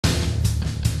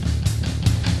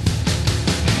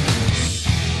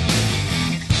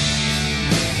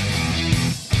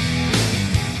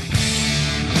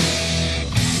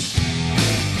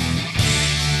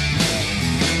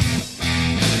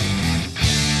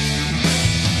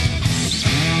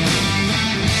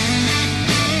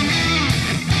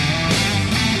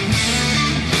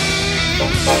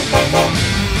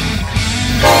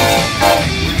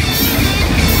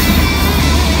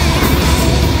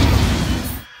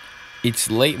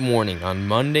It's late morning on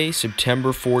Monday,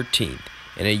 September 14th,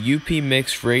 and a UP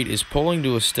mixed freight is pulling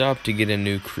to a stop to get a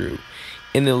new crew.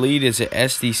 In the lead is a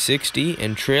SD60,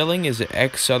 and trailing is a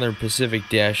ex-Southern Pacific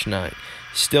 -9,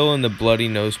 still in the bloody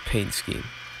nose paint scheme.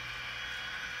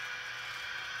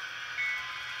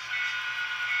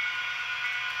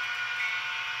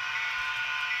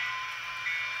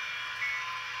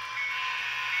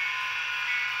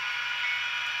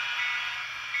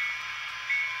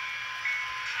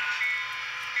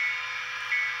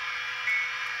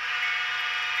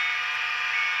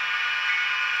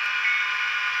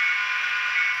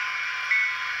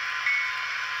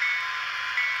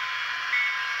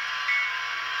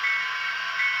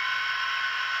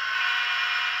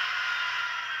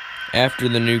 After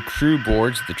the new crew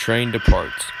boards, the train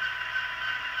departs.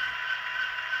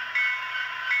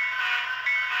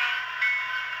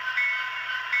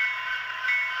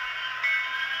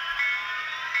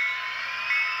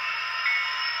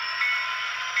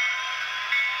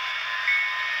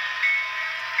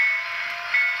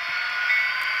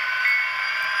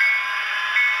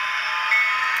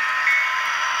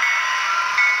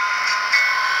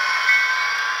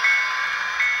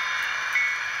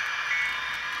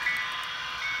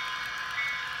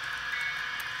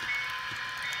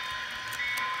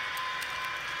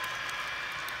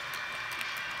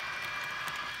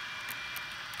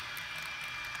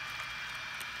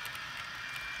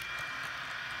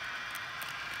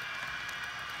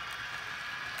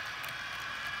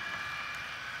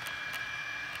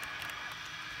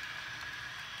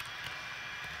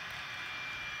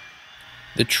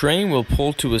 The train will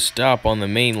pull to a stop on the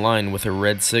main line with a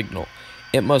red signal.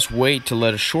 It must wait to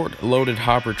let a short loaded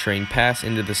hopper train pass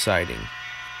into the siding.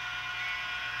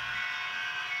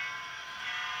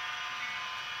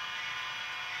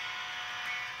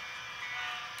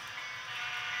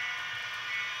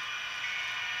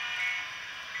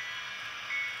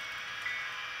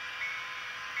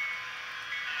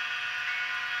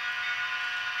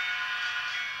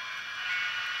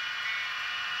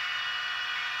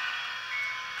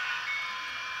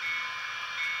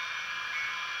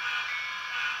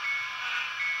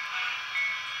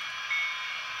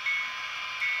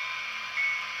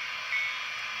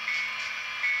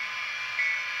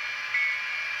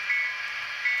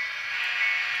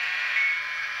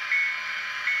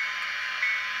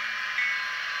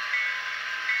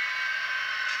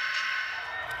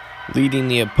 Leading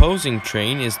the opposing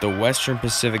train is the Western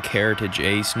Pacific Heritage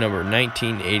Ace number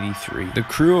 1983. The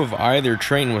crew of either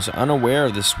train was unaware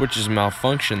of the switch's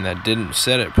malfunction that didn't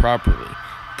set it properly.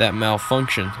 That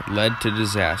malfunction led to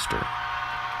disaster.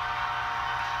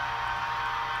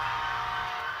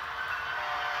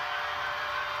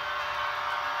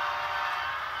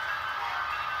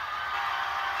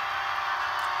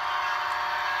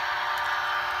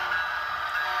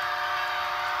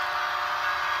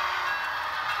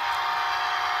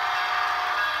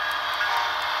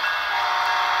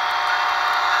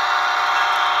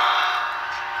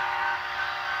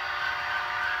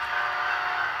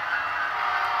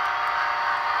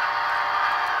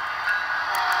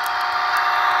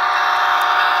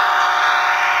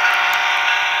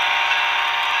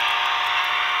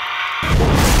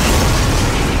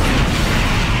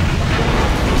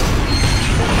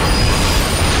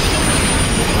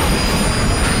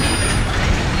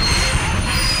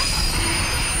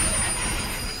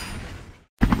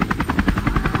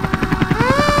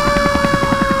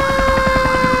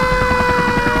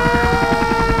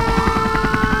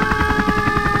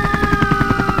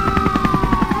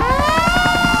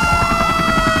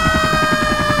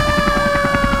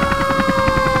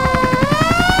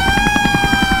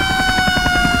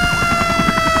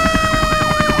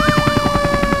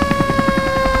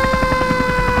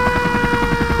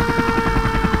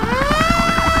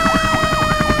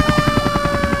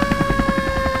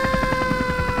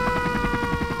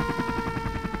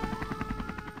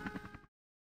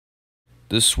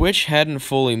 The switch hadn't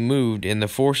fully moved, and the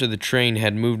force of the train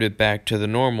had moved it back to the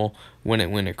normal when it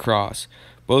went across.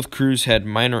 Both crews had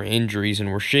minor injuries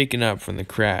and were shaken up from the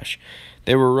crash.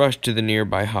 They were rushed to the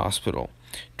nearby hospital.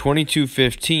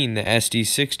 2215, the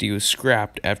SD60, was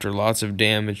scrapped after lots of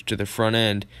damage to the front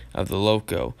end of the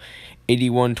loco.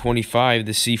 8125,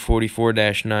 the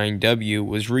C44-9W,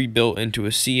 was rebuilt into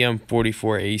a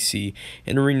CM44AC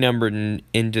and renumbered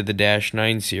into the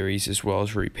 -9 series as well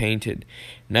as repainted.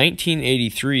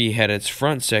 1983 had its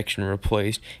front section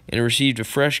replaced and received a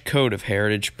fresh coat of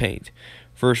heritage paint.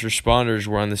 First responders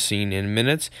were on the scene in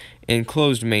minutes and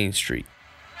closed Main Street.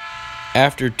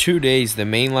 After 2 days, the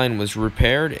main line was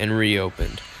repaired and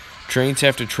reopened. Trains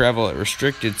have to travel at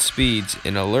restricted speeds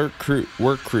and alert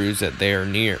work crews that they are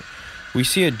near. We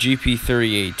see a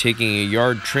GP38 taking a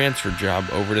yard transfer job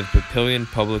over to the Papillion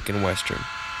Public and Western.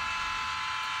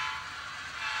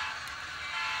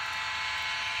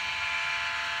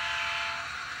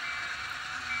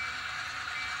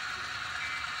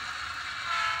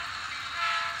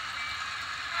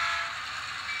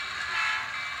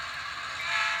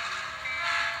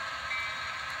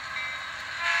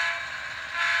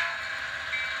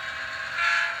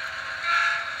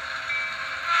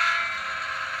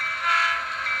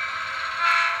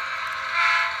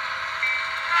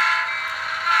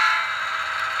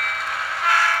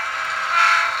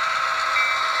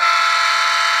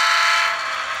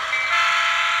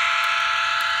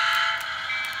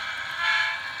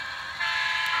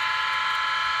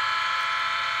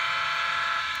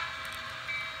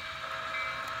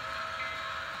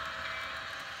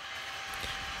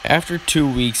 After 2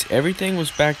 weeks, everything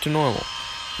was back to normal.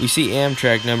 We see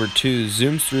Amtrak number 2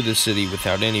 zooms through the city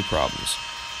without any problems.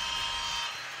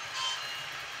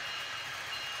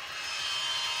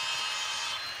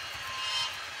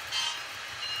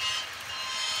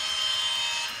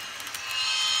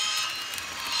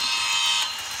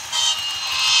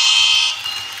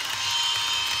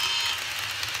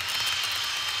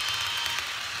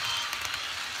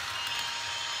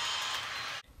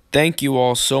 Thank you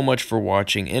all so much for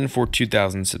watching and for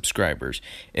 2,000 subscribers.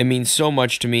 It means so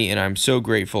much to me, and I'm so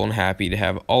grateful and happy to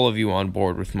have all of you on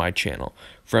board with my channel.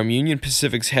 From Union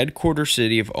Pacific's headquarter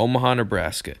city of Omaha,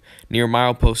 Nebraska, near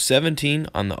milepost 17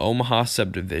 on the Omaha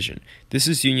subdivision, this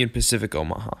is Union Pacific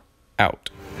Omaha. Out.